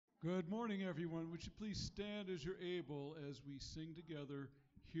Good morning, everyone. Would you please stand as you're able as we sing together,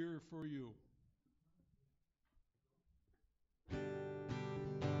 Here for You.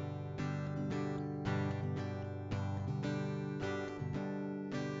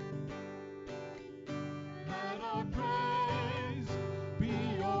 Let our praise be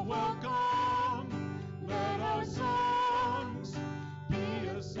your welcome. Let our songs be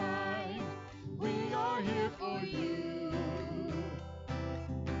a sign. We are here for you.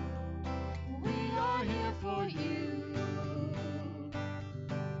 We are here for you.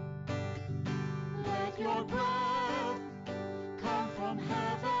 Let your breath come from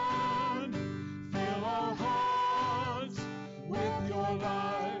heaven. Fill our hearts with your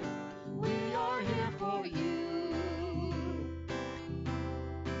light. We are here for you.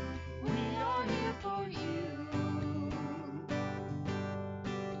 We are here for you.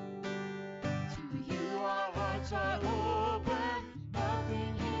 To you our hearts are open.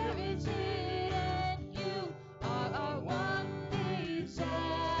 Nothing here is hidden. You are our one desire.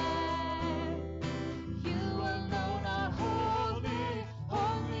 You alone are holy.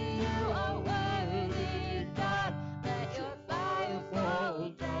 Only you are worthy, God. Let your fire fall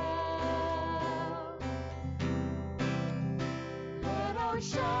down. Let our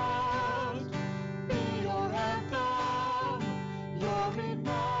shout be your anthem, your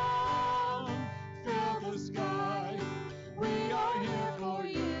renown fill the sky. We are here for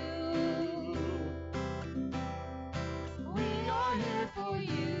you. We are here for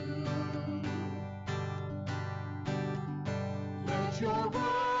you. Let your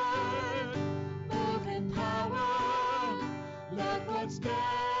word move in power. Let what's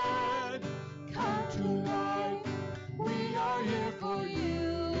dead come to life. We are here for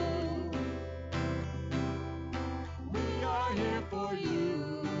you. We are here for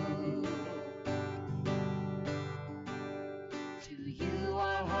you. To you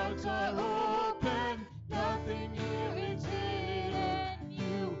our hearts are open. Nothing here is hidden.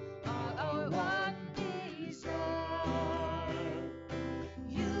 You are our one desire.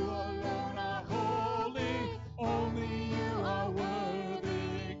 You alone are holy. Only you are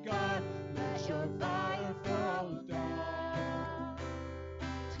worthy, God. Let your fire fall down.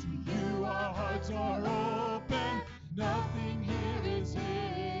 To you our hearts are open. Nothing here is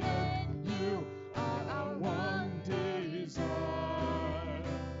hidden. You are our one desire.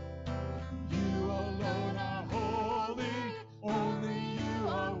 You alone are holy. Only you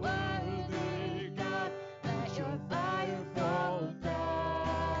are worthy, God. Let your fire fall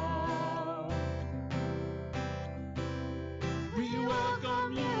down. We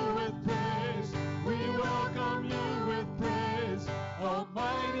welcome you with praise. We welcome you with praise.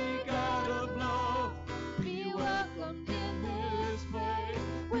 Almighty God of love, be welcomed in this place.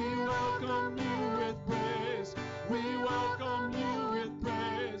 We welcome you with praise. We welcome you with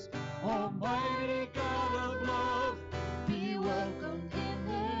praise. Almighty God of love, be welcomed in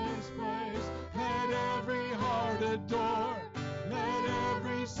this place. Let every heart adore. Let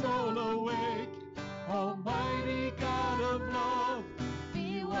every soul awake. Almighty God of love,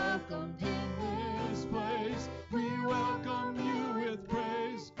 be welcomed in this place. We welcome you with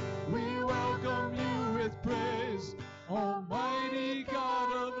praise. We welcome you with praise. Almighty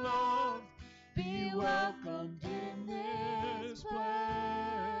God of love, be welcomed in this place.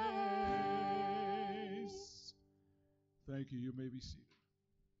 Thank you. You may be seated.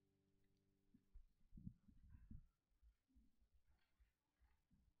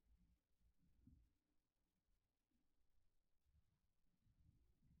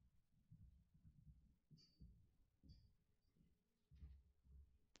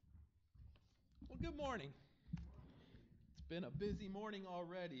 Well, good morning. It's been a busy morning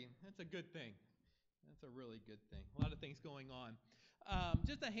already. That's a good thing. That's a really good thing. A lot of things going on.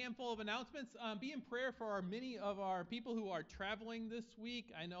 Just a handful of announcements. Be in prayer for many of our people who are traveling this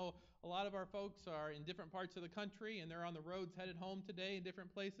week. I know a lot of our folks are in different parts of the country and they're on the roads headed home today in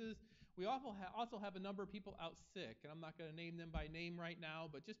different places. We also have a number of people out sick, and I'm not going to name them by name right now,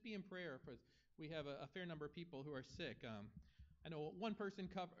 but just be in prayer for. We have a fair number of people who are sick. I know one person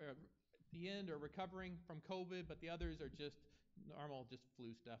the end are recovering from COVID, but the others are just normal, just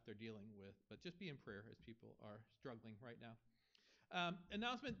flu stuff they're dealing with. But just be in prayer as people are struggling right now.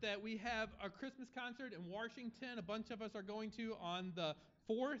 Announcement that we have our Christmas concert in Washington. A bunch of us are going to on the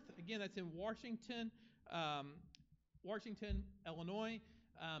 4th. Again, that's in Washington, Illinois.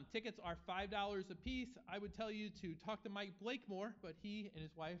 Tickets are $5 a piece. I would tell you to talk to Mike Blakemore, but he and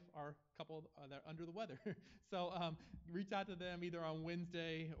his wife are a couple that are under the weather. So reach out to them either on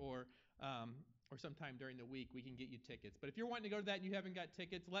Wednesday or sometime during the week. We can get you tickets. But if you're wanting to go to that and you haven't got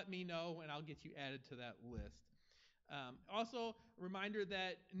tickets, let me know and I'll get you added to that list. Also, a reminder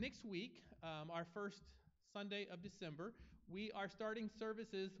that next week, our first Sunday of December, we are starting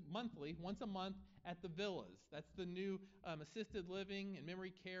services monthly, once a month, at the Villas. That's the new assisted living and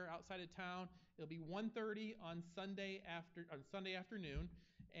memory care outside of town. It'll be 1:30 on Sunday afternoon,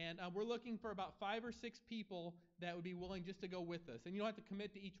 and we're looking for about 5 or 6 people that would be willing just to go with us. And you don't have to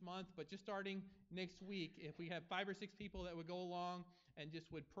commit to each month, but just starting next week, if we have 5 or 6 people that would go along and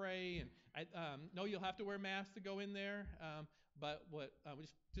just would pray, and I know you'll have to wear masks to go in there, but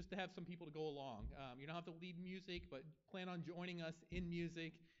just to have some people to go along. You don't have to lead music, but plan on joining us in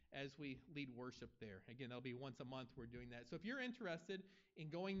music as we lead worship there. Again, that'll be once a month we're doing that. So if you're interested in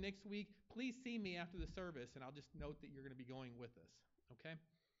going next week, please see me after the service, and I'll just note that you're going to be going with us. Okay?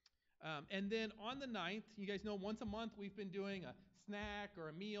 And then on the 9th, you guys know once a month we've been doing a snack or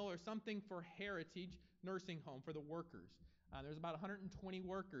a meal or something for Heritage Nursing Home for the workers. There's about 120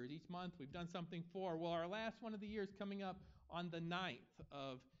 workers each month we've done something for. Well, our last one of the year is coming up on the 9th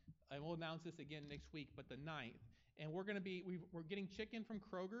and we'll announce this again next week, but the 9th. And we're getting chicken from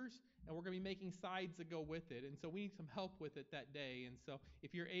Kroger's, and we're going to be making sides that go with it. And so we need some help with it that day. And so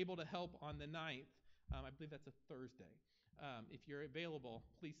if you're able to help on the 9th, I believe that's a Thursday. If you're available,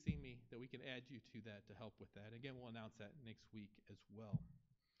 please see me that we can add you to that to help with that. Again, we'll announce that next week as well.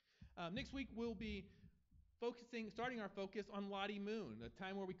 Next week, we'll be starting our focus on Lottie Moon, a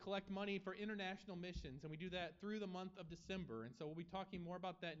time where we collect money for international missions, and we do that through the month of December. And so we'll be talking more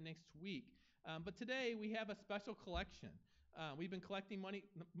about that next week. But today, we have a special collection. We've been collecting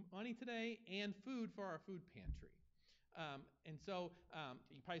money today and food for our food pantry. And so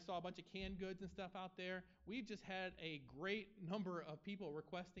you probably saw a bunch of canned goods and stuff out there. We've just had a great number of people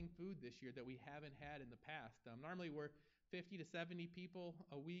requesting food this year that we haven't had in the past. Normally we're 50 to 70 people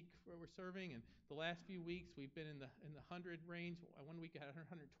a week where we're serving, and the last few weeks we've been in the 100 range. One week I had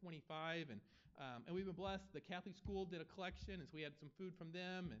 125, and we've been blessed. The Catholic school did a collection, and so we had some food from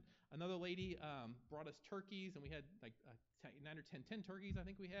them, and another lady brought us turkeys, and we had like 9 or 10 turkeys I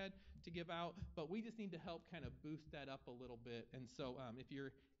think we had to give out, but we just need to help kind of boost that up a little bit. And so if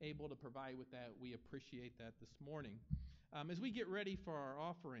you're able to provide with that, we appreciate that this morning. As we get ready for our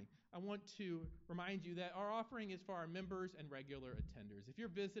offering, I want to remind you that our offering is for our members and regular attenders. If you're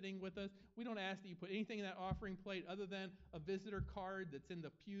visiting with us, we don't ask that you put anything in that offering plate other than a visitor card that's in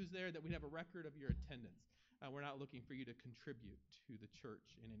the pews there, that we have a record of your attendance. We're not looking for you to contribute to the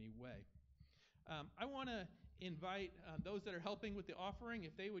church in any way. I want to invite those that are helping with the offering,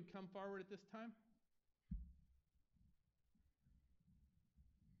 if they would come forward at this time.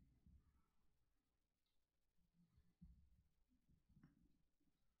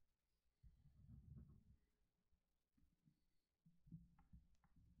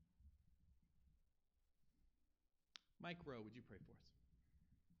 Mike Rowe, would you pray for us?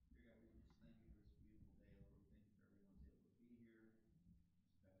 Dear God, we just thank you for this beautiful day, Lord. We thank you for everyone's able to be here.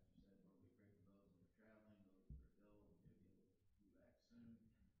 As Pastor said, Lord, we pray for those that are traveling, those that are ill, that they'll be able to be back soon.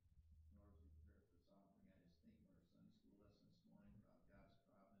 Lord, as we prepare for this offering, I just think of our Sunday school lesson this morning about God's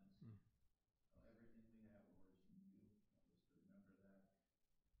providence. Everything we have, Lord, is from you. Help us to remember that.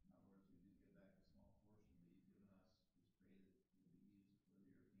 Now, Lord, as we do give back a small portion that you've given us, just pray that it will be used for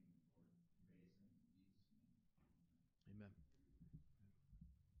your kingdom, Lord. We pray this in Jesus' name. Amen.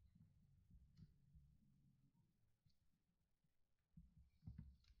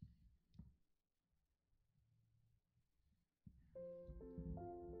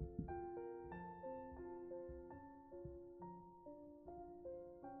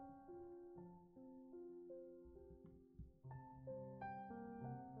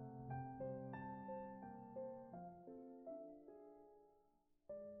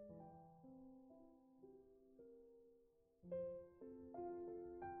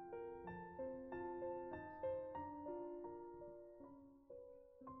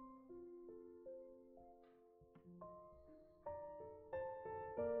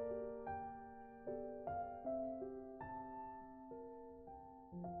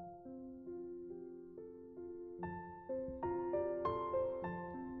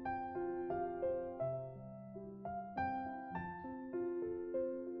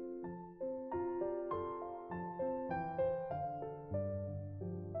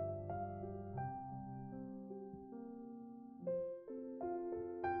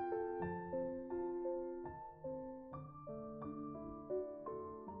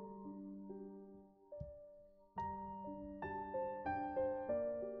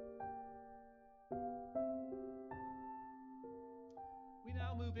 We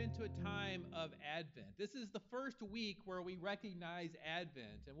now move into a time of Advent. This is the first week where we recognize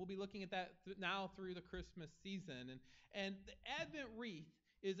Advent, and we'll be looking at that now through the Christmas season. And the Advent wreath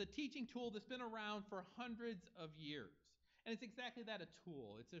is a teaching tool that's been around for hundreds of years. And it's exactly that, a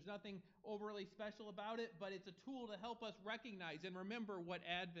tool. There's nothing overly special about it, but it's a tool to help us recognize and remember what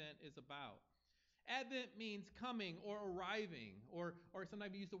Advent is about. Advent means coming or arriving, or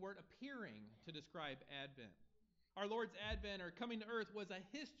sometimes we use the word appearing to describe Advent. Our Lord's Advent, or coming to earth, was a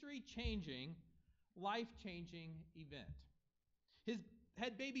history-changing, life-changing event.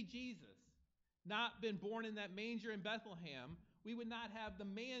 Had baby Jesus not been born in that manger in Bethlehem, we would not have the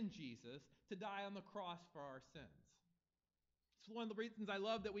man Jesus to die on the cross for our sins. It's one of the reasons I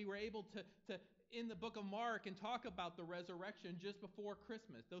love that we were able to in the book of Mark and talk about the resurrection just before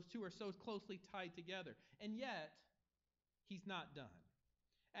Christmas. Those two are so closely tied together. And yet, he's not done.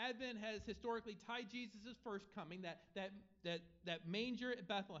 Advent has historically tied Jesus' first coming, that manger at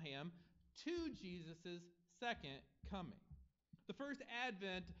Bethlehem, to Jesus' second coming. The first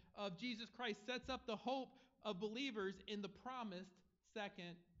advent of Jesus Christ sets up the hope of believers in the promised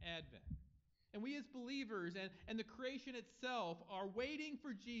second advent. And we as believers and the creation itself are waiting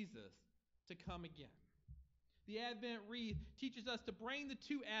for Jesus to come again. The Advent wreath teaches us to bring the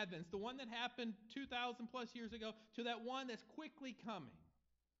two advents, the one that happened 2,000 plus years ago, to that one that's quickly coming,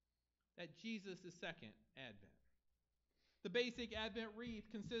 that Jesus' second advent. The basic Advent wreath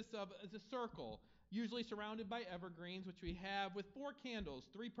consists of a circle, usually surrounded by evergreens, which we have with 4 candles,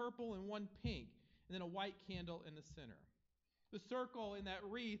 3 purple and 1 pink, and then a white candle in the center. The circle in that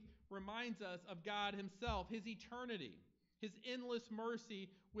wreath reminds us of God himself, his eternity, his endless mercy,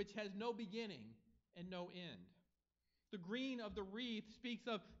 which has no beginning and no end. The green of the wreath speaks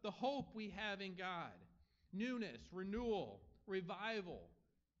of the hope we have in God, newness, renewal, revival,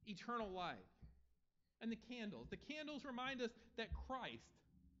 eternal life. And the candles remind us that Christ,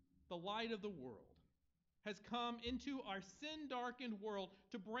 the light of the world, has come into our sin-darkened world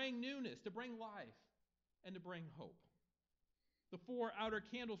to bring newness, to bring life, and to bring hope. The 4 outer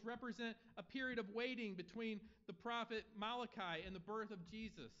candles represent a period of waiting between the prophet Malachi and the birth of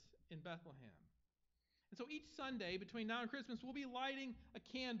Jesus in Bethlehem. And so each Sunday between now and Christmas, we'll be lighting a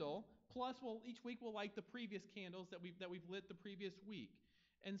candle, plus each week we'll light the previous candles that we've lit the previous week.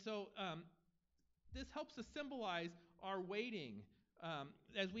 And so this helps to symbolize our waiting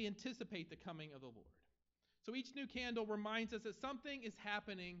as we anticipate the coming of the Lord. So each new candle reminds us that something is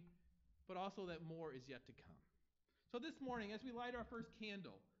happening, but also that more is yet to come. So this morning, as we light our first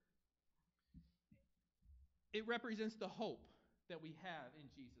candle, it represents the hope that we have in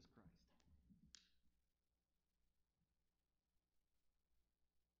Jesus Christ.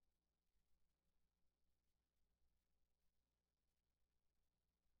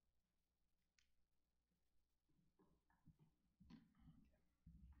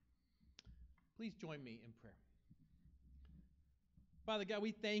 Please join me in prayer. Father God,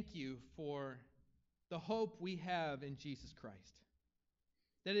 we thank you for the hope we have in Jesus Christ.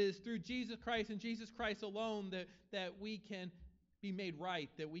 That it is through Jesus Christ and Jesus Christ alone that we can be made right,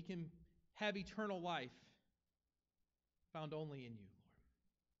 that we can have eternal life found only in you,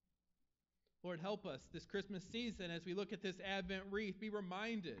 Lord. Lord, help us this Christmas season as we look at this Advent wreath, be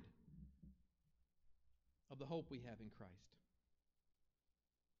reminded of the hope we have in Christ.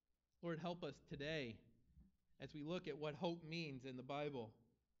 Lord, help us today as we look at what hope means in the Bible,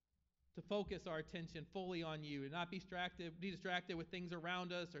 to focus our attention fully on you and not be distracted with things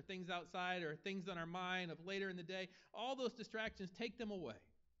around us or things outside or things on our mind of later in the day. All those distractions, take them away.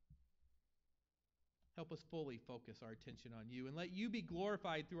 Help us fully focus our attention on you and let you be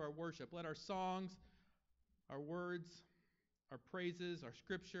glorified through our worship. Let our songs, our words, our praises, our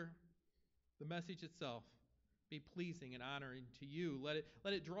scripture, the message itself be pleasing and honoring to you. Let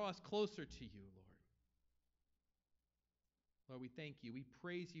it draw us closer to you, Lord. Lord, we thank you. We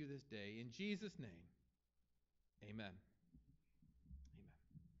praise you this day. In Jesus' name, amen. Amen.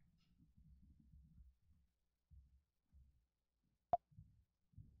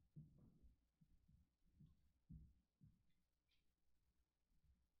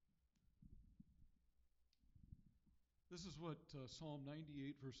 This is what Psalm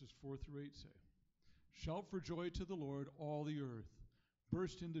 98 verses 4 through 8 say. Shout for joy to the Lord, all the earth.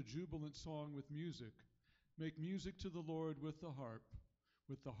 Burst into jubilant song with music. Make music to the Lord with the harp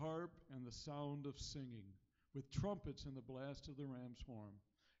and the sound of singing, with trumpets and the blast of the ram's horn.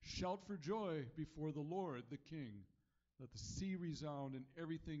 Shout for joy before the Lord, the King. Let the sea resound and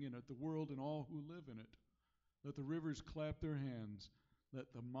everything in it, the world and all who live in it. Let the rivers clap their hands.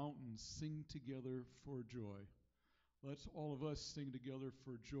 Let the mountains sing together for joy. Let's all of us sing together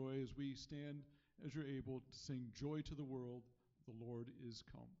for joy as we stand, as you're able, to sing joy to the world. The Lord is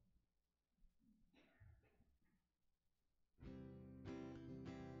come. Thank you.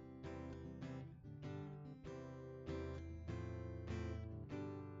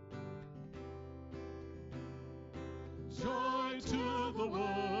 to the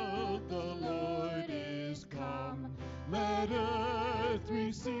world, the Lord is come. Let earth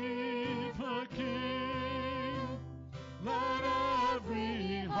receive her King. Let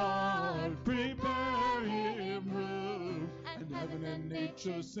every heart prepare him room. And heaven and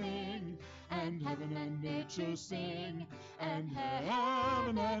nature sing, and heaven and nature sing, and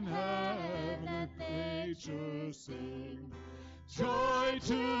heaven and nature sing. Joy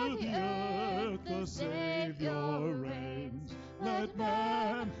to the earth, the Savior reigns. Let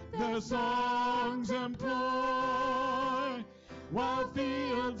men their songs employ, while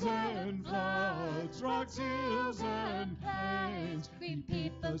fields and floods, rocks, hills, and plains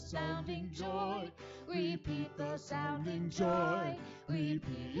repeat the sounding joy. Repeat the sounding joy.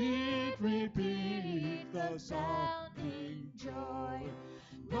 Repeat, repeat the sounding joy.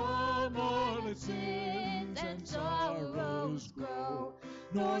 No more let sins and sorrows grow,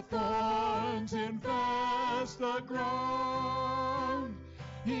 nor thorns infest the ground.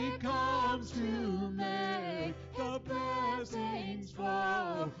 He comes to make the blessings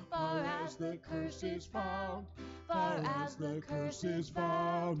flow, far as the curse is found, far as the curse is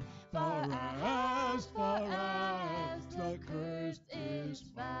found, far as the curse is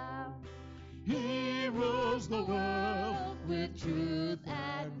found. He rules the world with truth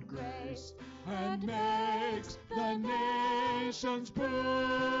and grace, and makes the nations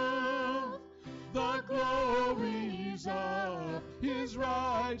prove the glories of his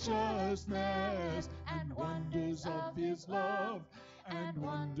righteousness, and wonders of his love, and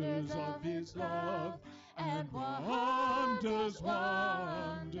wonders of his love, and wonders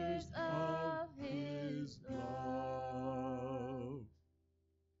of his love.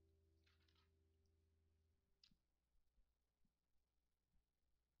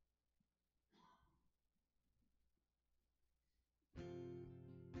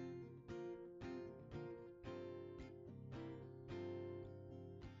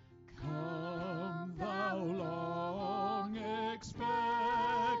 Come, thou long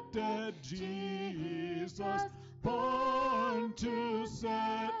expected Jesus, born to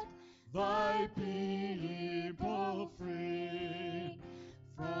set thy people free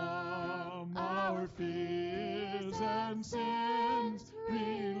from our fears and sins.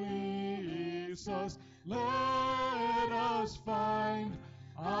 Release us, let us find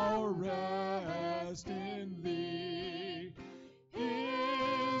our rest in thee.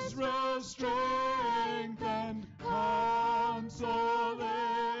 Israel's strength and consolation,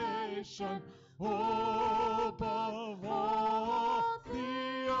 hope of all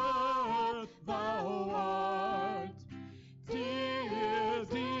the earth thou art, dear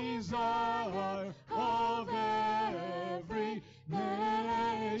desire of every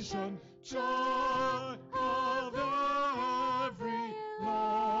nation, joy of every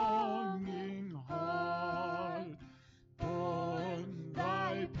longing heart. Born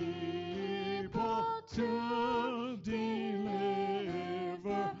thy people to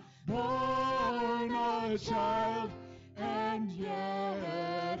deliver, born a child and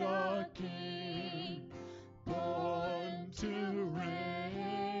yet a king, born to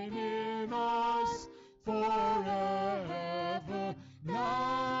reign in us forever.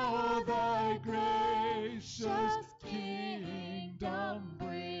 Now thy gracious kingdom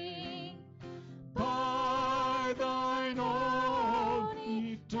bring, by thine own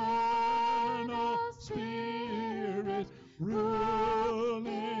eternal Spirit, rule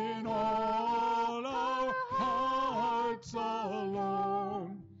in all our hearts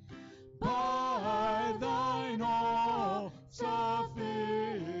alone. By thine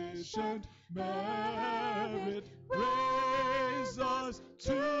all-sufficient merit, raise us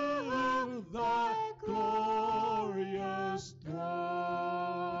to thy glorious throne.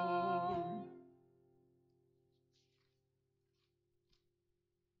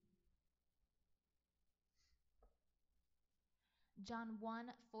 John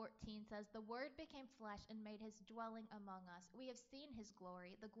 1:14 says, "The Word became flesh and made his dwelling among us. We have seen his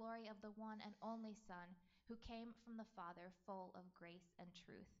glory, the glory of the one and only Son, who came from the Father, full of grace and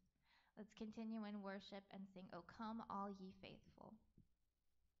truth." Let's continue in worship and sing, "O come, all ye faithful."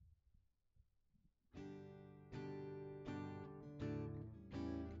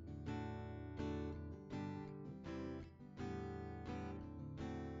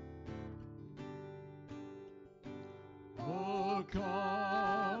 Oh,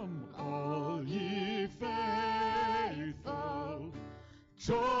 come, all ye faithful,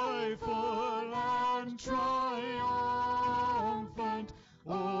 joyful and triumphant.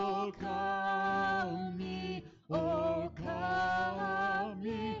 Oh, come ye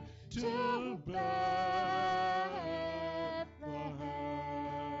to Bethlehem.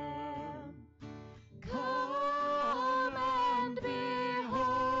 Come and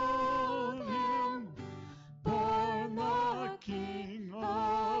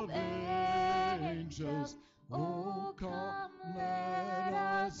angels. Oh, come, let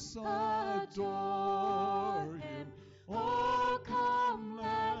us adore him. Oh, come,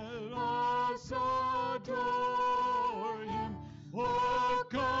 let us adore him. Oh,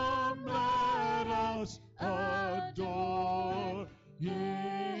 come, let us adore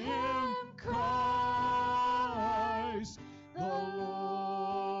him, Christ the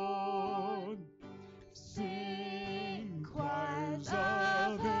Lord. Sing, choirs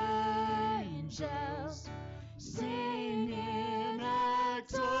of angels, sing in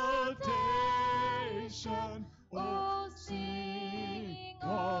exultation. Oh, sing,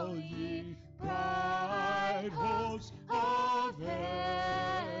 all ye bright hosts of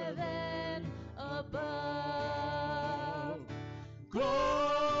heaven above.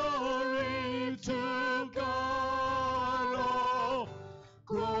 Glory to God, all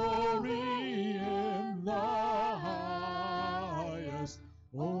glory in the highest.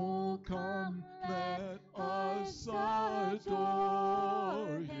 Oh, come, let us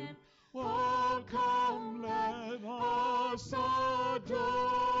adore him. Oh, come, let us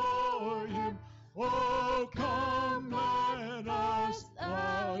adore him. Oh, come, let us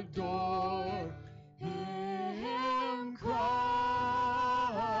adore him, Christ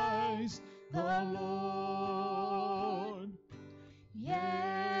the Lord.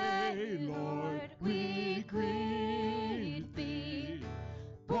 Yea, Lord, we greet thee,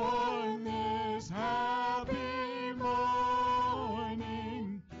 born this happy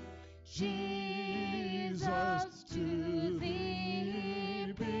morning. Jesus, to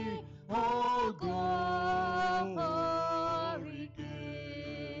thee be all glory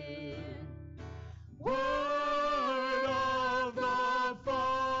given. Word of the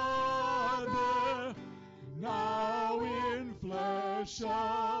Father, now in flesh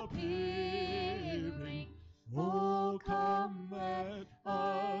appearing. Oh, come, let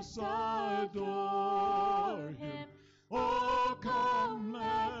us adore him. Oh, come,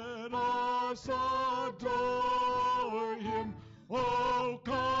 let us adore him. Oh,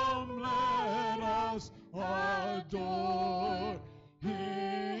 come, let us adore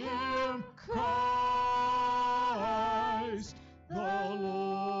him, Christ the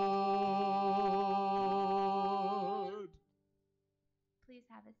Lord. Please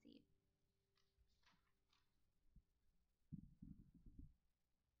have a seat.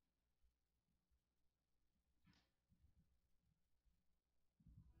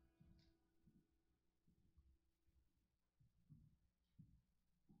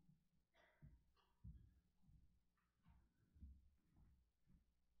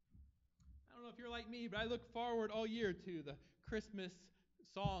 I don't know if you're like me, but I look forward all year to the Christmas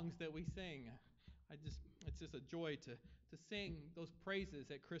songs that we sing. It's just a joy to sing those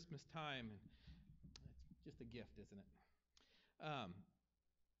praises at Christmas time. And it's just a gift, isn't it?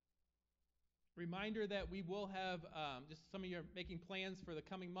 Reminder that we will have, just some of you are making plans for the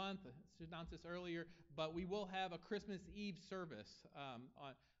coming month. I should announce this earlier, but we will have a Christmas Eve service on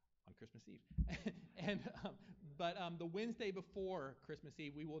Christmas Eve. But the Wednesday before Christmas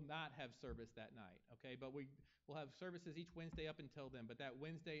Eve, we will not have service that night, okay? But we will have services each Wednesday up until then. But that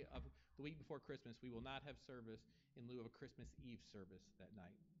Wednesday of the week before Christmas, we will not have service in lieu of a Christmas Eve service that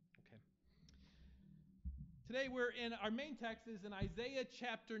night, okay? Today our main text is in Isaiah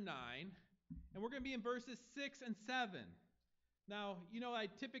chapter 9, and we're going to be in verses 6 and 7. Now, I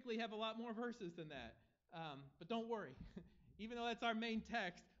typically have a lot more verses than that, but don't worry. Even though that's our main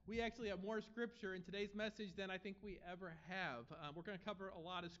text, we actually have more scripture in today's message than I think we ever have. We're going to cover a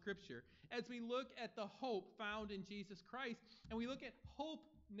lot of scripture as we look at the hope found in Jesus Christ, and we look at hope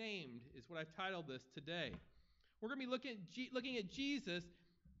named is what I've titled this today. We're going to be looking at Jesus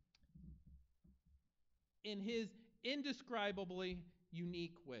in his indescribably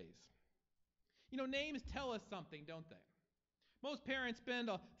unique ways. Names tell us something, don't they? Most parents spend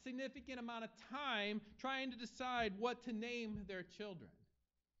a significant amount of time trying to decide what to name their children.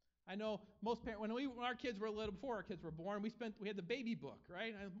 I know most parents, when our kids were little, before our kids were born, we had the baby book,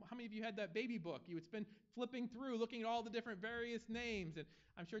 right? How many of you had that baby book? You would spend flipping through, looking at all the different various names, and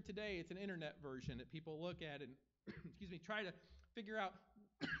I'm sure today it's an internet version that people look at and, try to figure out,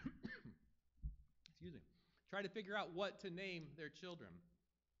 try to figure out what to name their children.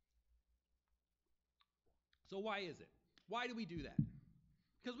 So why is it? Why do we do that?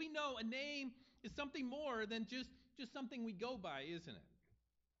 Because we know a name is something more than just something we go by, isn't it?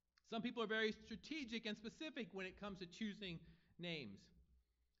 Some people are very strategic and specific when it comes to choosing names.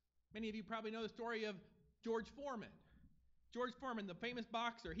 Many of you probably know the story of George Foreman. George Foreman, the famous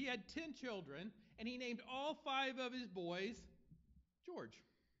boxer, he had 10 children, and he named all 5 of his boys George.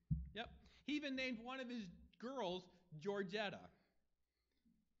 Yep. He even named one of his girls Georgetta.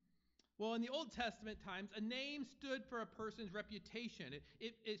 Well, in the Old Testament times, a name stood for a person's reputation.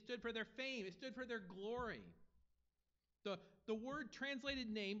 It stood for their fame. It stood for their glory. The word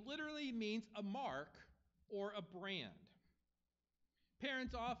translated name literally means a mark or a brand.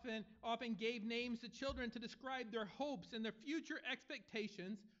 Parents often gave names to children to describe their hopes and their future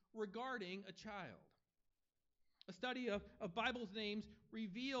expectations regarding a child. A study of Bible's names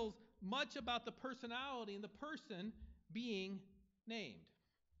reveals much about the personality and the person being named.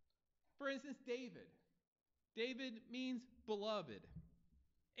 For instance, David. David means beloved.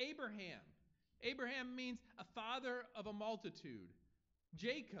 Abraham means a father of a multitude.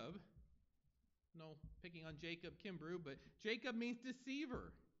 Jacob, no picking on Jacob Kimbrough, but Jacob means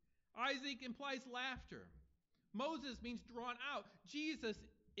deceiver. Isaac implies laughter. Moses means drawn out. Jesus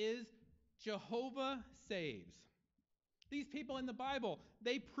is Jehovah saves. These people in the Bible,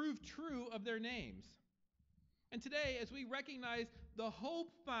 they prove true of their names. And today, as we recognize the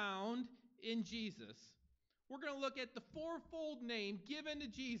hope found in Jesus, we're going to look at the fourfold name given to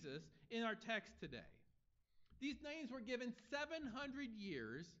Jesus in our text today. These names were given 700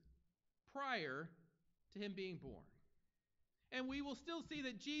 years prior to him being born. And we will still see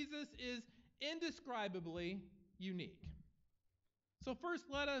that Jesus is indescribably unique. So first,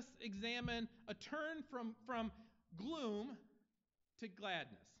 let us examine a turn from gloom to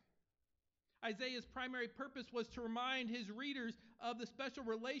gladness. Isaiah's primary purpose was to remind his readers of the special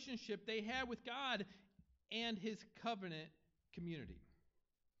relationship they had with God and his covenant community.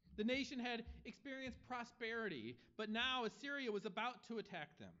 The nation had experienced prosperity, but now Assyria was about to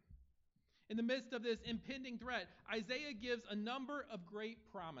attack them. In the midst of this impending threat, Isaiah gives a number of great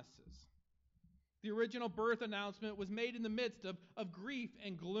promises. The original birth announcement was made in the midst of grief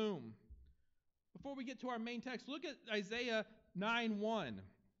and gloom. Before we get to our main text, look at Isaiah 9:1.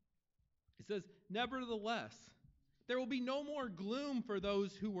 It says, "Nevertheless, there will be no more gloom for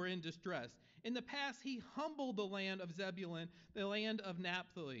those who were in distress. In the past, he humbled the land of Zebulun, the land of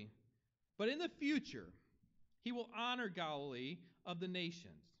Naphtali. But in the future, he will honor Galilee of the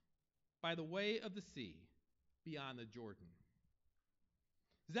nations by the way of the sea beyond the Jordan."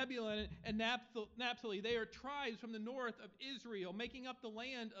 Zebulun and Naphtali, they are tribes from the north of Israel, making up the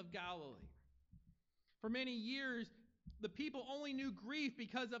land of Galilee. For many years, the people only knew grief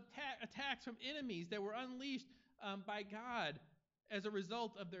because of attacks from enemies that were unleashed by God as a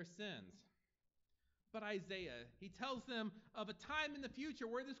result of their sins. But Isaiah, he tells them of a time in the future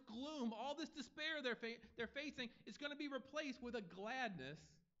where this gloom, all this despair they're facing, is going to be replaced with a gladness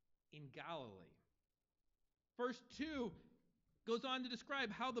in Galilee. Verse 2 goes on to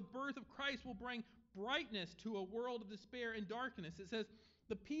describe how the birth of Christ will bring brightness to a world of despair and darkness. It says,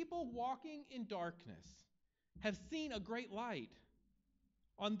 "The people walking in darkness have seen a great light.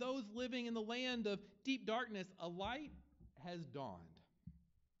 On those living in the land of deep darkness, a light has dawned."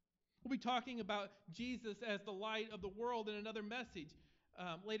 We'll be talking about Jesus as the light of the world in another message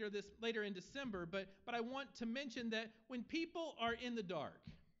later in December. But I want to mention that when people are in the dark,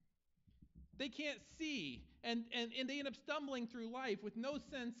 they can't see, and they end up stumbling through life with no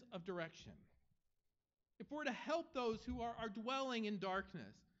sense of direction. If we're to help those who are dwelling in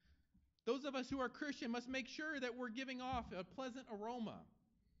darkness, those of us who are Christian must make sure that we're giving off a pleasant aroma.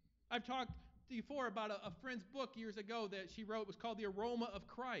 I've talked before about a friend's book years ago that she wrote. It was called The Aroma of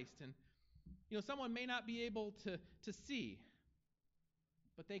Christ. And someone may not be able to see,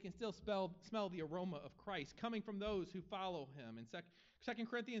 but they can still smell the aroma of Christ coming from those who follow him. And 2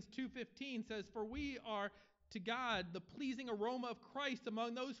 Corinthians 2:15 says, "For we are to God the pleasing aroma of Christ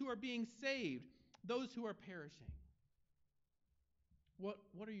among those who are being saved, those who are perishing."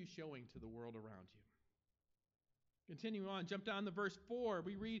 What are you showing to the world around you? Continuing on, jump down to verse 4.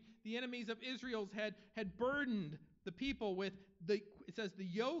 We read, the enemies of Israel had burdened the people with it says, the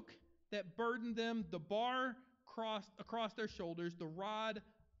yoke that burdened them, the bar across their shoulders, the rod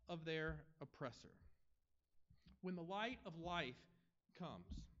of their oppressor. When the light of life comes,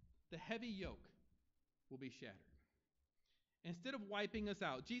 the heavy yoke will be shattered. Instead of wiping us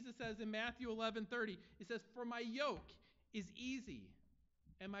out, Jesus says in Matthew 11:30, he says, "For my yoke is easy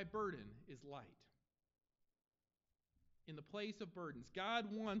and my burden is light." In the place of burdens,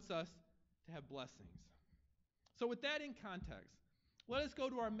 God wants us to have blessings. So with that in context, let us go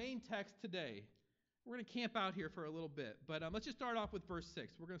to our main text today. We're going to camp out here for a little bit, but let's just start off with verse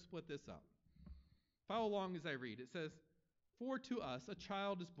 6. We're going to split this up. Follow along as I read. It says, "For to us a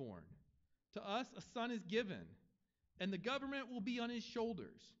child is born, to us a son is given, and the government will be on his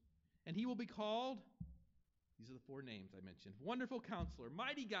shoulders, and he will be called," these are the four names I mentioned, "Wonderful Counselor,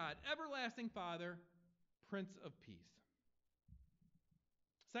 Mighty God, Everlasting Father, Prince of Peace."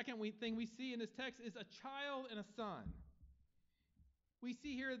 Second thing we see in this text is a child and a son. We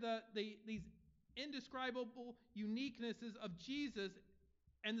see here these indescribable uniquenesses of Jesus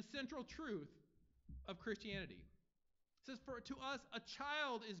and the central truth of Christianity. It says, for to us a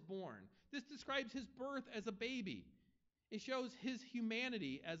child is born. This describes his birth as a baby. It shows his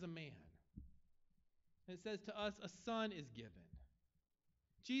humanity as a man. And it says to us a son is given.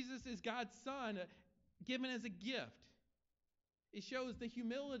 Jesus is God's son, given as a gift. It shows the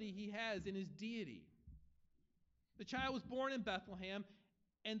humility he has in his deity. The child was born in Bethlehem,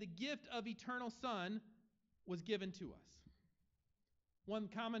 and the gift of eternal son was given to us. One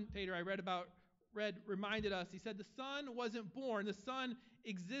commentator I read reminded us, he said, the son wasn't born, the son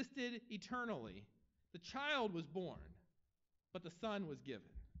existed eternally. The child was born, but the son was given.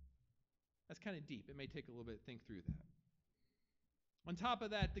 That's kind of deep. It may take a little bit to think through that. On top of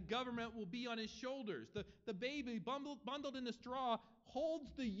that, the government will be on his shoulders. The baby, bundled in a straw,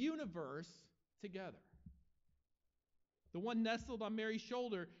 holds the universe together. The one nestled on Mary's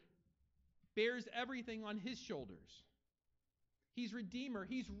shoulder bears everything on his shoulders. He's Redeemer.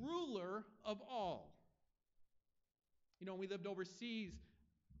 He's ruler of all. You know, when we lived overseas,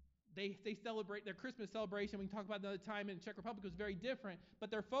 they celebrate their Christmas celebration. We can talk about another time in Czech Republic. It was very different.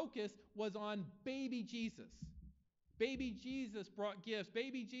 But their focus was on baby Jesus. Baby Jesus brought gifts.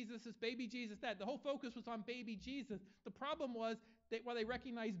 Baby Jesus this, baby Jesus that. The whole focus was on baby Jesus. The problem was that while they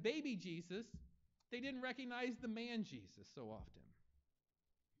recognized baby Jesus, they didn't recognize the man Jesus so often.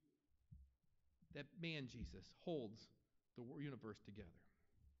 That man Jesus holds the universe together.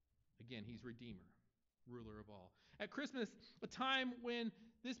 Again, he's Redeemer, ruler of all. At Christmas, a time when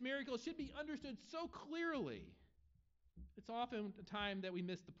this miracle should be understood so clearly, it's often a time that we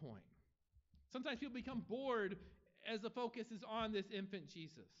miss the point. Sometimes people become bored as the focus is on this infant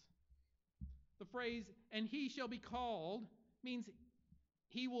Jesus. The phrase, and he shall be called, means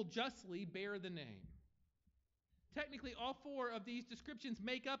he will justly bear the name. Technically, all four of these descriptions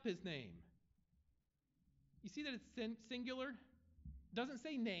make up his name. You see that it's singular? It doesn't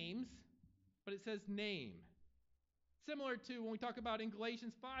say names, but it says name. Similar to when we talk about in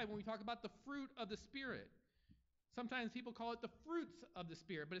Galatians 5, when we talk about the fruit of the Spirit. Sometimes people call it the fruits of the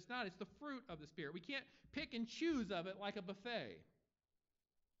Spirit, but it's not. It's the fruit of the Spirit. We can't pick and choose of it like a buffet.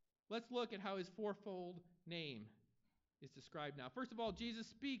 Let's look at how his fourfold name is described now. First of all, Jesus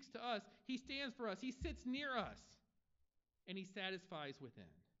speaks to us. He stands for us. He sits near us, and he satisfies within.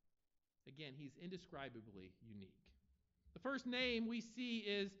 Again, he's indescribably unique. The first name we see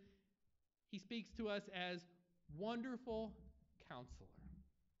is, he speaks to us as Wonderful Counselor.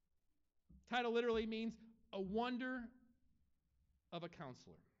 Title literally means a wonder of a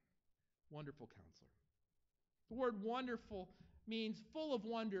counselor. Wonderful Counselor. The word wonderful means full of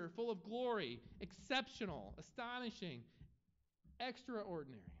wonder, full of glory, exceptional, astonishing,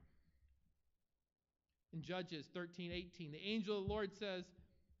 extraordinary. In Judges 13:18, the angel of the Lord says,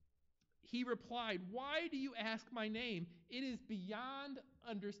 he replied, why do you ask my name? It is beyond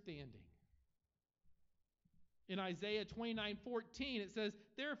understanding. In Isaiah 29:14, it says,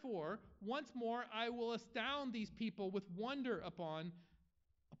 therefore, once more I will astound these people with wonder upon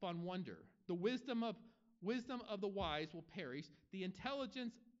wonder. The wisdom of the wise will perish. The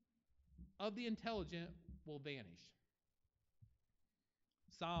intelligence of the intelligent will vanish.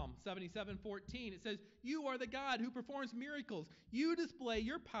 Psalm 77:14, it says, you are the God who performs miracles. You display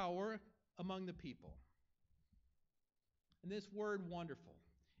your power among the people. And this word wonderful,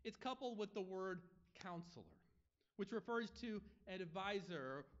 it's coupled with the word counselor, which refers to an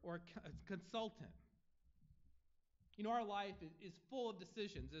advisor or a consultant. You know, our life is full of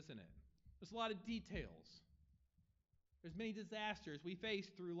decisions, isn't it? There's a lot of details. There's many disasters we face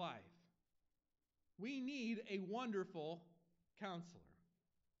through life. We need a wonderful counselor.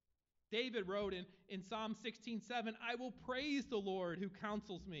 David wrote in Psalm 16:7, I will praise the Lord who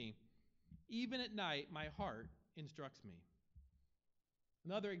counsels me. Even at night, my heart instructs me.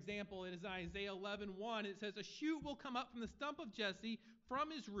 Another example is Isaiah 11:1. It says, a shoot will come up from the stump of Jesse.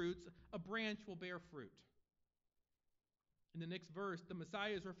 From his roots, a branch will bear fruit. In the next verse, the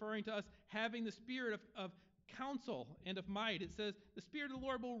Messiah is referring to us having the spirit of counsel and of might. It says, the Spirit of the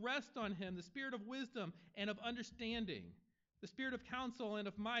Lord will rest on him, the spirit of wisdom and of understanding, the spirit of counsel and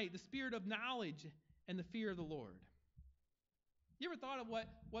of might, the spirit of knowledge and the fear of the Lord. You ever thought of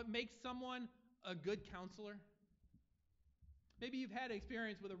what makes someone a good counselor? Maybe you've had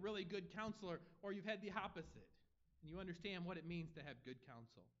experience with a really good counselor, or you've had the opposite, and you understand what it means to have good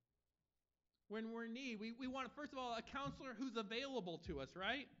counsel. When we're in need, we want, first of all, a counselor who's available to us,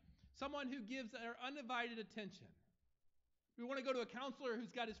 right? Someone who gives our undivided attention. We want to go to a counselor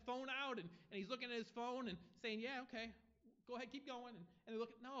who's got his phone out, and he's looking at his phone and saying, yeah, okay, go ahead, keep going. And they look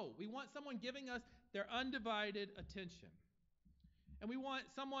at, no, we want someone giving us their undivided attention. And we want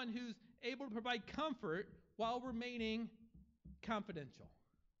someone who's able to provide comfort while remaining confidential.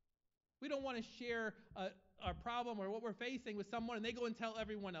 We don't want to share our problem or what we're facing with someone and they go and tell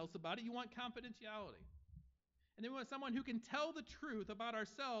everyone else about it. You want confidentiality. And then we want someone who can tell the truth about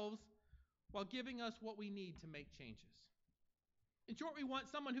ourselves while giving us what we need to make changes. In short, we want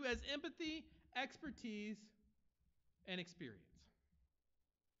someone who has empathy, expertise, and experience.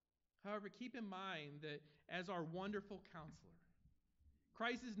 However, keep in mind that as our wonderful counselor,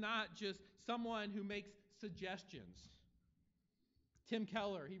 Christ is not just someone who makes suggestions. Tim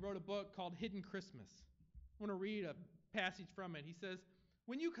Keller, he wrote a book called Hidden Christmas. I want to read a passage from it. He says,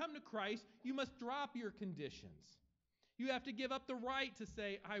 when you come to Christ, you must drop your conditions. You have to give up the right to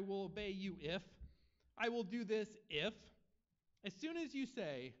say, I will obey you if, I will do this if. As soon as you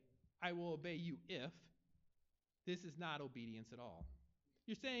say, I will obey you if, this is not obedience at all.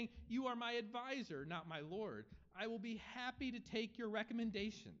 You're saying, you are my advisor, not my Lord. I will be happy to take your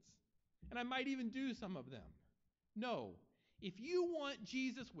recommendations, and I might even do some of them. No, if you want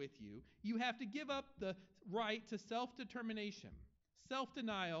Jesus with you, you have to give up the right to self-determination.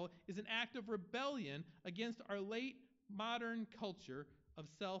 Self-denial is an act of rebellion against our late modern culture of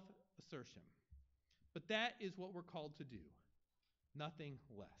self-assertion. But that is what we're called to do, nothing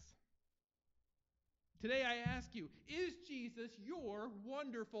less. Today I ask you, is Jesus your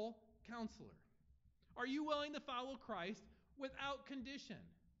wonderful counselor? Are you willing to follow Christ without condition?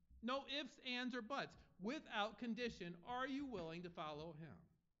 No ifs, ands, or buts. Without condition, are you willing to follow him?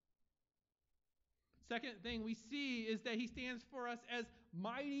 Second thing we see is that he stands for us as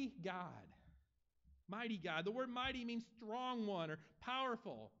mighty God. Mighty God. The word mighty means strong one or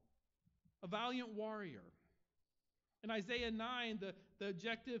powerful, a valiant warrior. In Isaiah 9, the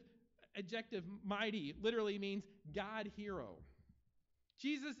adjective mighty literally means God hero.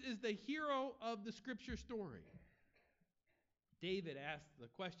 Jesus is the hero of the scripture story. David asked the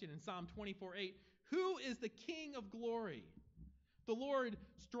question in Psalm 24:8, who is the King of glory? The Lord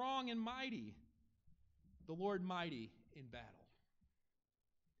strong and mighty, the Lord mighty in battle.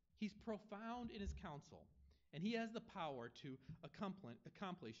 He's profound in his counsel, and he has the power to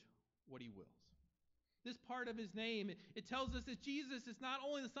accomplish what he wills. This part of his name, it tells us that Jesus is not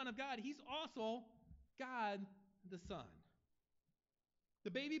only the Son of God, he's also God the Son.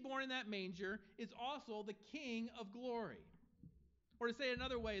 The baby born in that manger is also the King of glory. Or to say it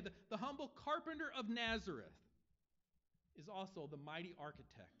another way, the humble carpenter of Nazareth is also the mighty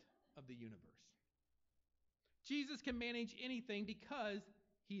architect of the universe. Jesus can manage anything because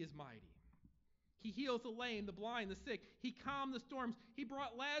he is mighty. He heals the lame, the blind, the sick. He calmed the storms. He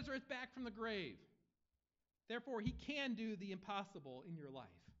brought Lazarus back from the grave. Therefore, he can do the impossible in your life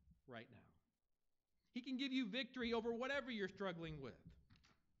right now. He can give you victory over whatever you're struggling with.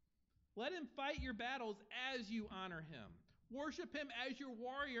 Let him fight your battles as you honor him. Worship him as your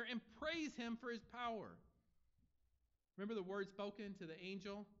warrior and praise him for his power. Remember the word spoken to the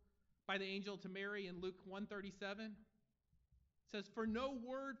angel, by the angel to Mary in Luke 1:37? It says, for no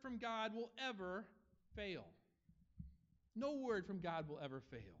word from God will ever fail. No word from God will ever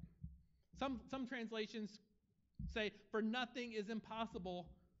fail. Some translations say, for nothing is impossible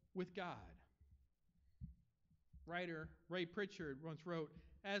with God. Writer Ray Pritchard once wrote,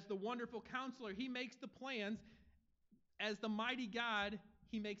 as the wonderful counselor, he makes the plans. As the mighty God,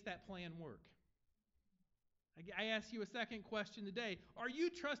 he makes that plan work. I ask you a second question today. Are you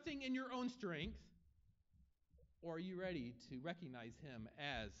trusting in your own strength? Or are you ready to recognize him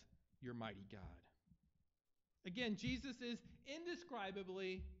as your mighty God? Again, Jesus is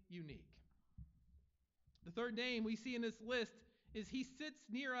indescribably unique. The third name we see in this list is he sits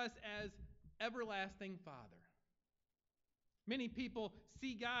near us as everlasting Father. Many people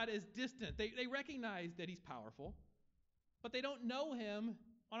see God as distant. They recognize that he's powerful, but they don't know him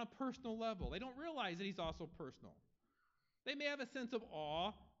on a personal level. They don't realize that he's also personal. They may have a sense of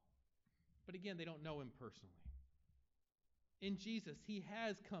awe, but again, they don't know him personally. In Jesus, he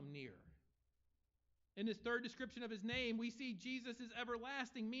has come near. In this third description of his name, we see Jesus is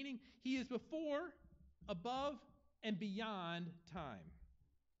everlasting, meaning he is before, above, and beyond time.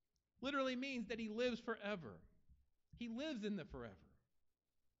 Literally means that he lives forever. He lives in the forever.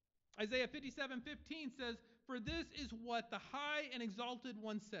 Isaiah 57:15 says, for this is what the high and exalted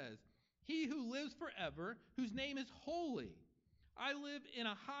one says, he who lives forever, whose name is holy. I live in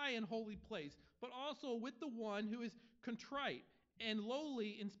a high and holy place, but also with the one who is contrite and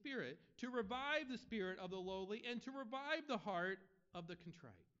lowly in spirit, to revive the spirit of the lowly and to revive the heart of the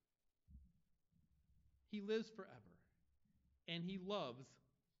contrite. He lives forever, and he loves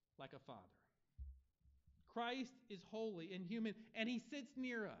like a father. Christ is holy and human, and he sits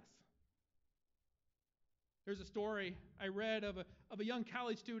near us. There's a story I read of a young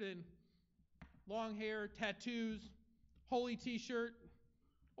college student, long hair, tattoos, holy t-shirt,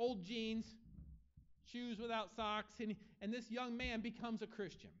 old jeans, shoes without socks, and this young man becomes a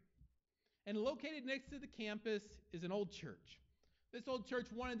Christian. And located next to the campus is an old church. This old church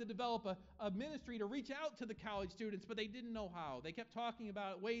wanted to develop a ministry to reach out to the college students, but they didn't know how. They kept talking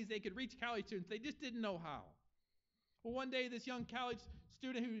about ways they could reach college students. They just didn't know how. Well, one day, this young college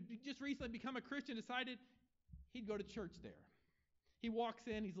student who had just recently become a Christian decided he'd go to church there. He walks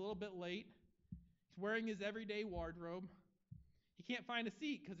in. He's a little bit late. He's wearing his everyday wardrobe. He can't find a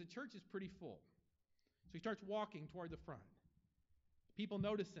seat because the church is pretty full. So he starts walking toward the front. People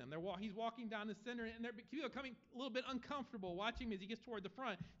notice him. He's walking down the center, and people are becoming a little bit uncomfortable watching him as he gets toward the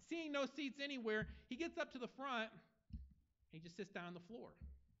front. Seeing no seats anywhere, he gets up to the front, and he just sits down on the floor.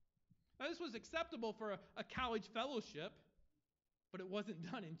 Now, this was acceptable for a college fellowship, but it wasn't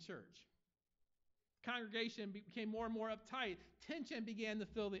done in church. The congregation became more and more uptight. Tension began to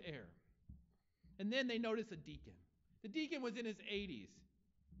fill the air. And then they noticed a deacon. The deacon was in his 80s,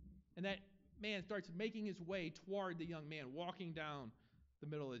 and that man starts making his way toward the young man, walking down the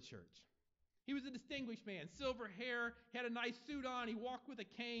middle of the church. He was a distinguished man, silver hair, had a nice suit on, he walked with a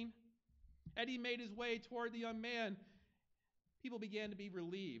cane. As he made his way toward the young man, people began to be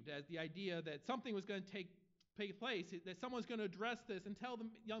relieved as the idea that something was going to take place, that someone's going to address this and tell the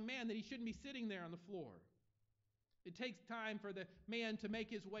young man that he shouldn't be sitting there on the floor. It takes time for the man to make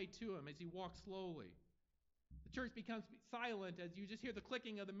his way to him as he walks slowly. The church becomes silent as you just hear the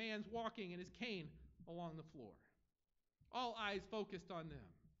clicking of the man's walking and his cane along the floor. All eyes focused on them.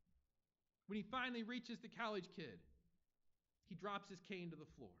 When he finally reaches the college kid, he drops his cane to the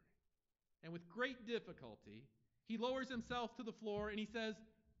floor. And with great difficulty, he lowers himself to the floor and he says,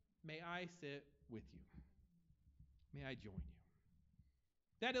 "May I sit with you? May I join you?"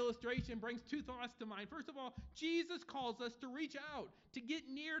 That illustration brings two thoughts to mind. First of all, Jesus calls us to reach out, to get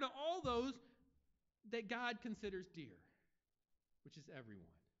near to all those that God considers dear, which is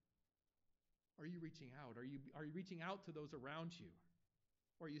everyone. Are you reaching out? Are you reaching out to those around you?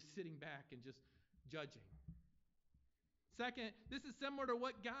 Or are you sitting back and just judging? Second, this is similar to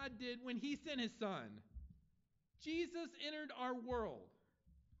what God did when he sent his son. Jesus entered our world,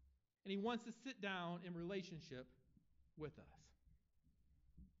 and he wants to sit down in relationship with us.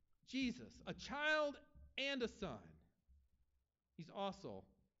 Jesus, a child and a son. He's also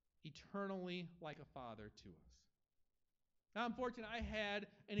eternally like a father to us. Now, I'm fortunate I had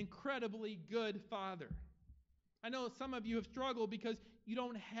an incredibly good father. I know some of you have struggled because you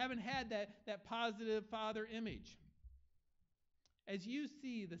haven't had that positive father image. As you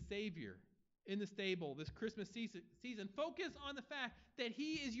see the Savior in the stable this Christmas season, focus on the fact that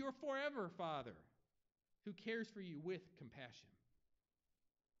he is your forever father who cares for you with compassion.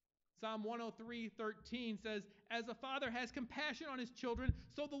 Psalm 103:13 says, "As a father has compassion on his children,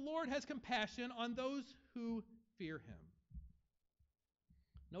 so the Lord has compassion on those who fear him."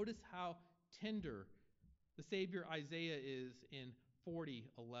 Notice how tender the Savior Isaiah is in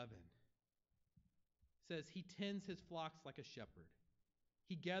 40:11. It says, "He tends his flocks like a shepherd.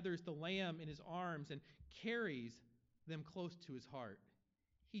 He gathers the lamb in his arms and carries them close to his heart.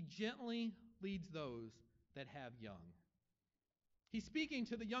 He gently leads those that have young." He's speaking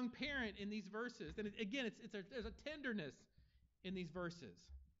to the young parent in these verses. And again, there's a tenderness in these verses.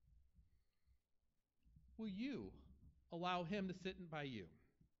 Will you allow him to sit by you,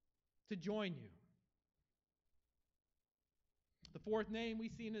 to join you? The fourth name we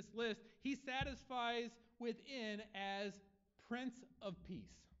see in this list, he satisfies within as Prince of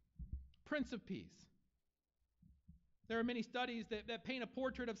Peace. Prince of Peace. There are many studies that paint a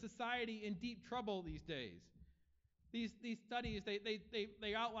portrait of society in deep trouble these days. These studies,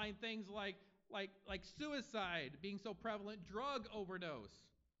 they outline things like suicide being so prevalent, drug overdose.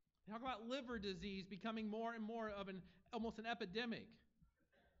 They talk about liver disease becoming more and more of almost an epidemic.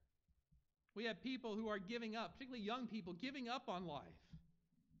 We have people who are giving up, particularly young people, giving up on life,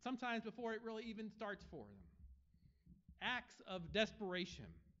 sometimes before it really even starts for them. Acts of desperation.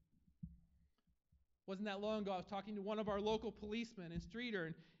 Wasn't that long ago, I was talking to one of our local policemen in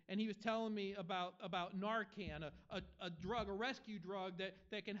Streeter, and he was telling me about Narcan, a drug, a rescue drug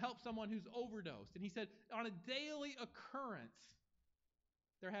that can help someone who's overdosed. And he said on a daily occurrence,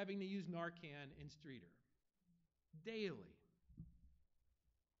 they're having to use Narcan in Streeter. Daily.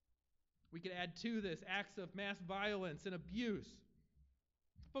 We could add to this acts of mass violence and abuse.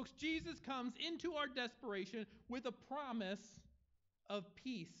 Folks, Jesus comes into our desperation with a promise of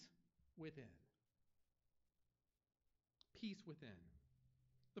peace within. Peace within.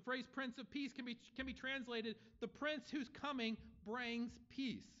 The phrase Prince of Peace can be translated, the Prince whose coming brings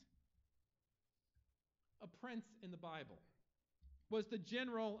peace. a prince in the Bible, was the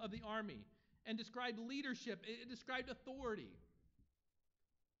general of the army, and described leadership. It described authority.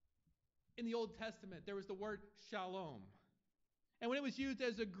 In the Old Testament, there was the word shalom. And when it was used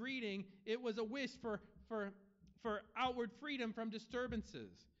as a greeting, it was a wish for outward freedom from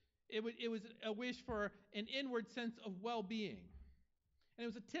disturbances. It was a wish for an inward sense of well-being. And it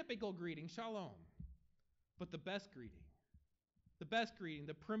was a typical greeting, shalom. But the best greeting,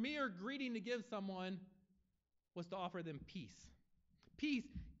 the premier greeting to give someone was to offer them peace. Peace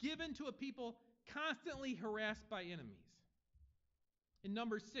given to a people constantly harassed by enemies. In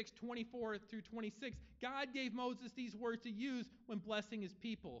Numbers 6:24 through 26, God gave Moses these words to use when blessing his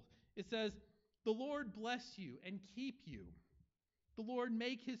people. It says, "The Lord bless you and keep you. The Lord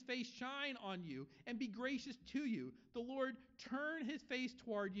make his face shine on you and be gracious to you. The Lord turn his face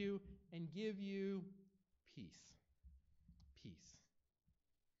toward you and give you peace." Peace.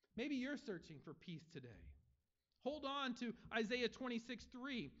 Maybe you're searching for peace today. Hold on to Isaiah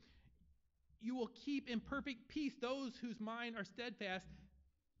 26:3. "You will keep in perfect peace those whose mind are steadfast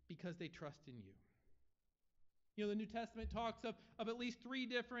because they trust in you." You know, the New Testament talks of at least 3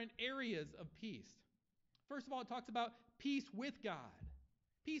 different areas of peace. First of all, it talks about peace with God.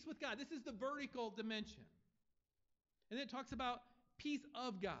 Peace with God. This is the vertical dimension. And then it talks about peace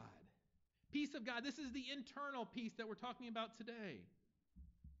of God. Peace of God. This is the internal peace that we're talking about today.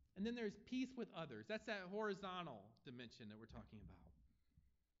 And then there's peace with others. That's that horizontal dimension that we're talking about.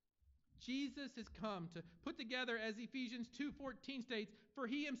 Jesus has come to put together, as Ephesians 2:14 states, "For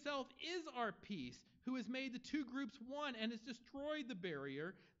he himself is our peace, who has made the 2 groups one and has destroyed the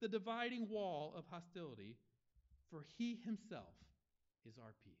barrier, the dividing wall of hostility. For he himself is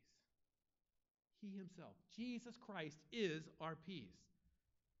our peace." He himself, Jesus Christ, is our peace.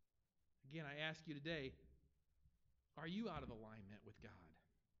 Again, I ask you today, are you out of alignment with God?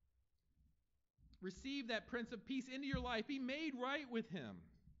 Receive that Prince of Peace into your life. Be made right with him.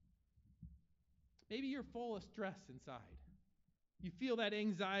 Maybe you're full of stress inside. You feel that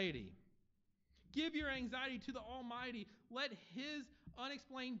anxiety. Give your anxiety to the Almighty. Let his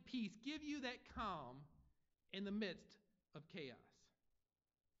unexplained peace give you that calm in the midst of chaos.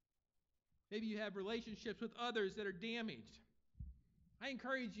 Maybe you have relationships with others that are damaged. I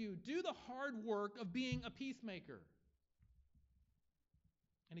encourage you, do the hard work of being a peacemaker.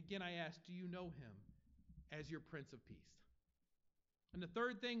 And again, I ask, do you know him as your Prince of Peace? And the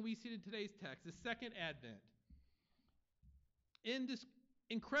third thing we see in today's text, the second advent.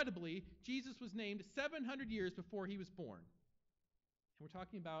 Incredibly, Jesus was named 700 years before he was born. And we're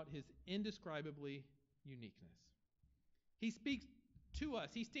talking about his indescribably uniqueness. He speaks to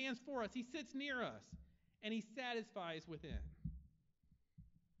us. He stands for us. He sits near us. And he satisfies within.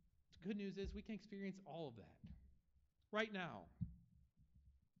 The good news is we can experience all of that right now.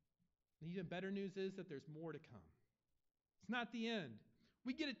 The even better news is that there's more to come. It's not the end.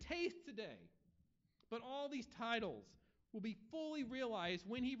 We get a taste today. But all these titles will be fully realized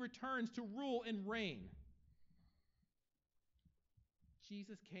when he returns to rule and reign.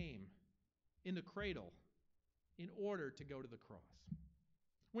 Jesus came in the cradle in order to go to the cross.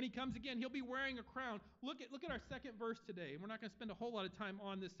 When he comes again, he'll be wearing a crown. Look at our second verse today. We're not going to spend a whole lot of time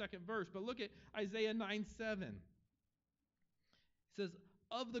on this second verse, but look at Isaiah 9:7. It says,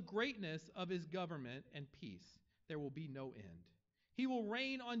 "Of the greatness of his government and peace, there will be no end. He will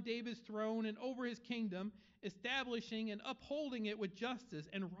reign on David's throne and over his kingdom, establishing and upholding it with justice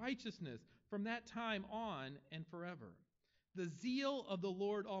and righteousness from that time on and forever. The zeal of the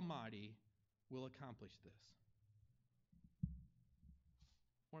Lord Almighty will accomplish this."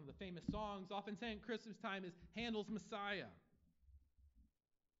 One of the famous songs often sang at Christmas time is Handel's Messiah.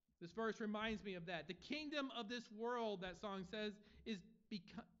 This verse reminds me of that. The kingdom of this world, that song says,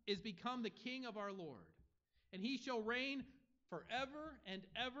 is become the king of our Lord. And he shall reign forever and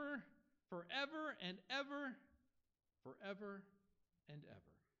ever, forever and ever, forever and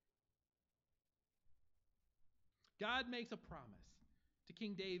ever. God makes a promise to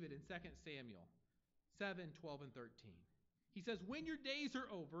King David in 2 Samuel 7:12 and 13. He says, "When your days are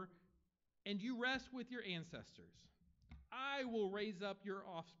over and you rest with your ancestors, I will raise up your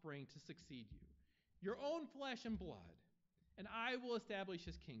offspring to succeed you, your own flesh and blood, and I will establish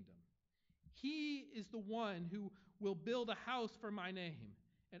his kingdom. He is the one who will build a house for my name,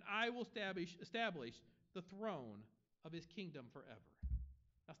 and I will establish the throne of his kingdom forever."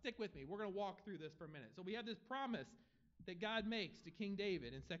 Now stick with me. We're going to walk through this for a minute. So we have this promise that God makes to King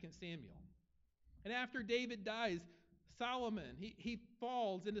David in 2 Samuel. And after David dies, Solomon, he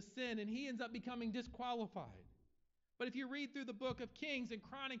falls into sin and he ends up becoming disqualified. But if you read through the book of Kings and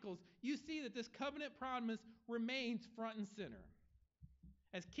Chronicles, you see that this covenant promise remains front and center.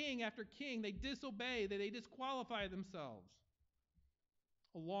 As king after king, they disobey, they disqualify themselves.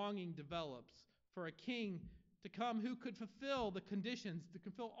 A longing develops for a king to come who could fulfill the conditions, to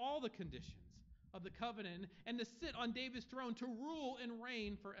fulfill all the conditions of the covenant, and to sit on David's throne to rule and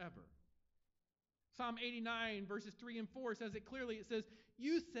reign forever. Psalm 89, verses 3 and 4 says it clearly. It says,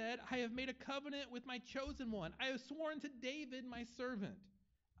 "You said, I have made a covenant with my chosen one. I have sworn to David, my servant.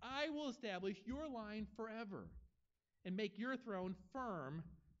 I will establish your line forever and make your throne firm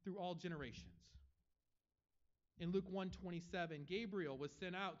through all generations." In Luke 1:27, Gabriel was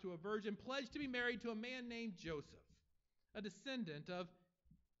sent out to a virgin pledged to be married to a man named Joseph, a descendant of,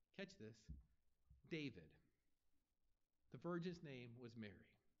 catch this, David. The virgin's name was Mary.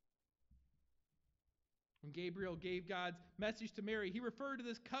 When Gabriel gave God's message to Mary, he referred to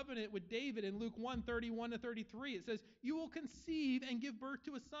this covenant with David in Luke 1:31-33. It says, "You will conceive and give birth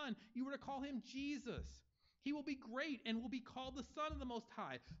to a son. You are to call him Jesus. He will be great and will be called the Son of the Most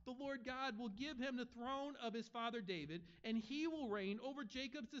High. The Lord God will give him the throne of his father David, and he will reign over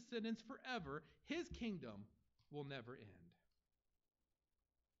Jacob's descendants forever. His kingdom will never end."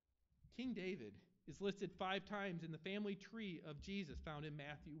 King David is listed 5 times in the family tree of Jesus found in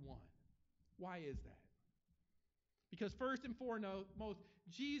Matthew 1. Why is that? Because first and foremost,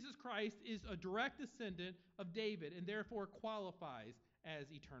 Jesus Christ is a direct descendant of David and therefore qualifies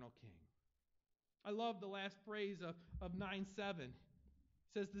as eternal king. I love the last phrase of 9:7.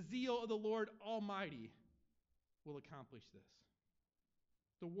 It says, "The zeal of the Lord Almighty will accomplish this."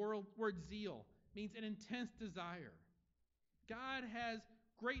 The word zeal means an intense desire. God has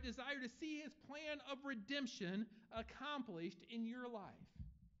great desire to see his plan of redemption accomplished in your life.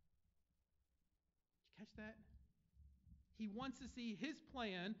 Did you catch that? He wants to see his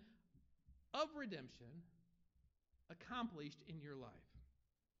plan of redemption accomplished in your life.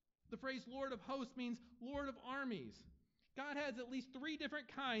 The phrase Lord of hosts means Lord of armies. God has at least 3 different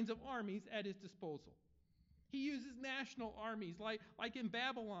kinds of armies at his disposal. He uses national armies like in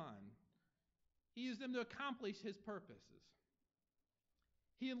Babylon. He used them to accomplish his purposes.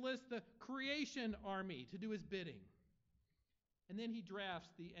 He enlists the creation army to do his bidding. And then he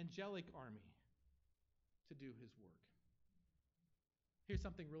drafts the angelic army to do his work. Here's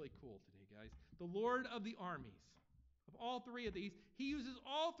something really cool today, guys. The Lord of the armies, of all 3 of these, he uses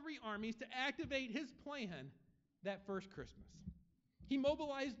all 3 armies to activate his plan that first Christmas. He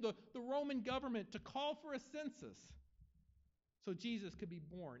mobilized the Roman government to call for a census so Jesus could be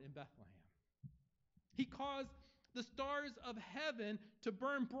born in Bethlehem. He caused the stars of heaven to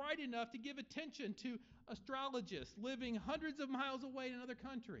burn bright enough to give attention to astrologists living hundreds of miles away in another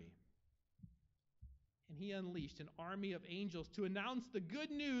country. And he unleashed an army of angels to announce the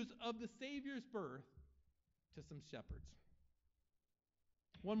good news of the Savior's birth to some shepherds.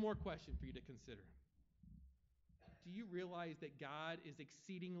 One more question for you to consider. Do you realize that God is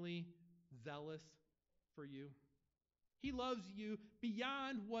exceedingly zealous for you? He loves you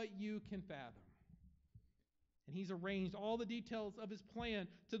beyond what you can fathom. And he's arranged all the details of his plan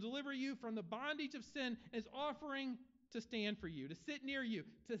to deliver you from the bondage of sin and is offering to stand for you, to sit near you,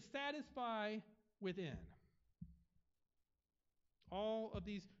 to satisfy within. All of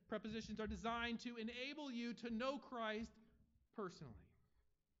these prepositions are designed to enable you to know Christ personally.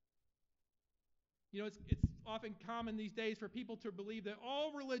 You know, it's often common these days for people to believe that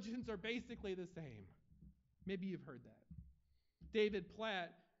all religions are basically the same. Maybe you've heard that. David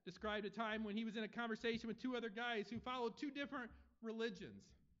Platt described a time when he was in a conversation with 2 other guys who followed 2 different religions.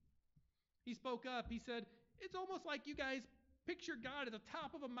 He spoke up. He said, "It's almost like you guys picture God at the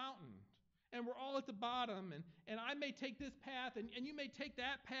top of a mountain, and we're all at the bottom, and I may take this path, and you may take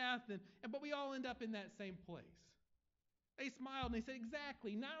that path, but we all end up in that same place." They smiled, and they said,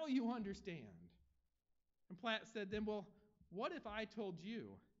 "Exactly, now you understand." And Platt said then, "Well, what if I told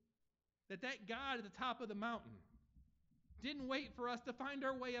you that God at the top of the mountain didn't wait for us to find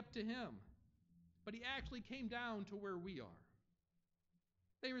our way up to him, but he actually came down to where we are?"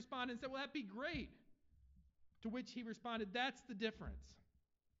 They responded and said, "Well, that'd be great." To which he responded, "That's the difference.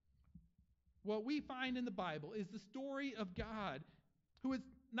 What we find in the Bible is the story of God who has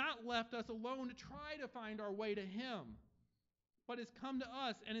not left us alone to try to find our way to him, but has come to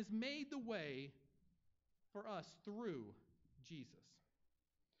us and has made the way for us through Jesus.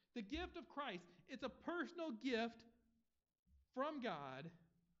 The gift of Christ, it's a personal gift from God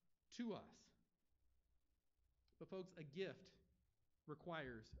to us. But folks, a gift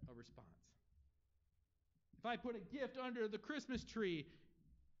requires a response. If I put a gift under the Christmas tree,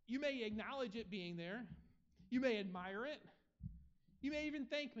 you may acknowledge it being there. You may admire it. You may even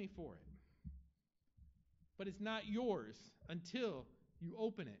thank me for it. But it's not yours until you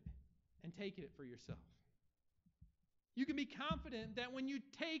open it and take it for yourself. You can be confident that when you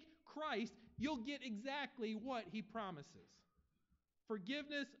take Christ, you'll get exactly what he promises: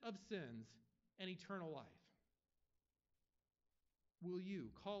 forgiveness of sins and eternal life. Will you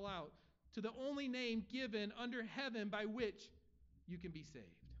call out to the only name given under heaven by which you can be saved?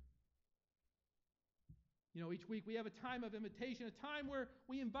 You know, each week we have a time of invitation, a time where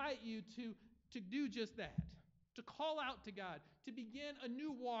we invite you to do just that, to call out to God, to begin a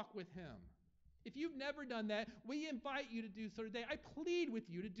new walk with him. If you've never done that, we invite you to do so today. I plead with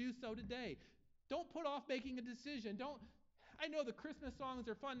you to do so today. Don't put off making a decision. I know the Christmas songs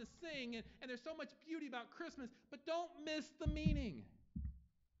are fun to sing, and there's so much beauty about Christmas, but don't miss the meaning.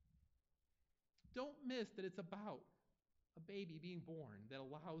 Don't miss that it's about a baby being born that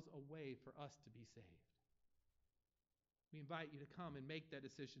allows a way for us to be saved. We invite you to come and make that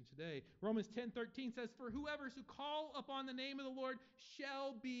decision today. Romans 10:13 says, "For whoever who call upon the name of the Lord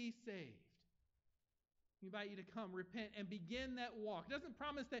shall be saved." We invite you to come, repent, and begin that walk. It doesn't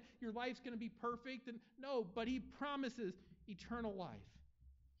promise that your life's going to be perfect. No, but he promises eternal life.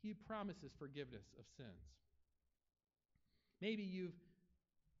 He promises forgiveness of sins. Maybe you've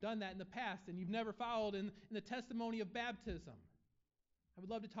done that in the past and you've never followed in the testimony of baptism. I would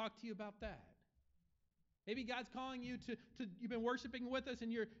love to talk to you about that. Maybe God's calling you to you've been worshiping with us,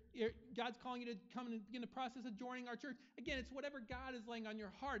 and God's calling you to come and begin the process of joining our church. Again, it's whatever God is laying on your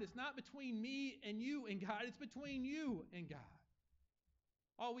heart. It's not between me and you and God. It's between you and God.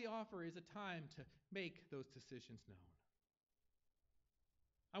 All we offer is a time to make those decisions known.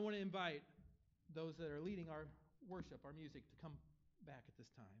 I want to invite those that are leading our worship, our music, to come back at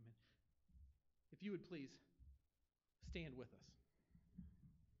this time. And if you would please stand with us.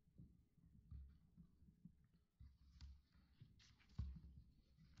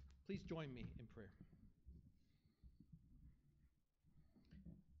 Please join me in prayer.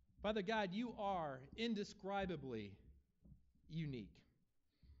 Father God, you are indescribably unique.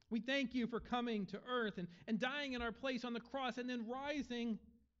 We thank you for coming to earth and dying in our place on the cross and then rising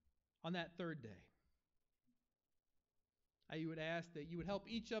on that third day. I would ask that you would help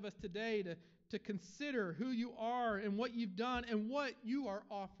each of us today to consider who you are and what you've done and what you are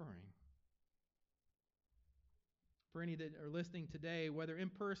offering. For any that are listening today, whether in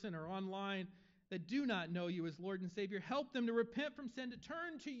person or online, that do not know you as Lord and Savior, help them to repent from sin, to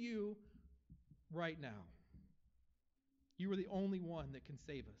turn to you right now. You are the only one that can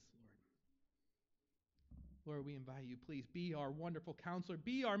save us, Lord. Lord, we invite you, please be our wonderful counselor,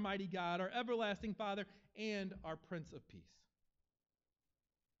 be our mighty God, our everlasting Father, and our Prince of Peace.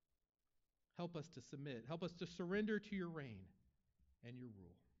 Help us to submit. Help us to surrender to your reign and your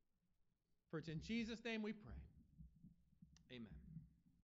rule. For it's in Jesus' name we pray. Amen.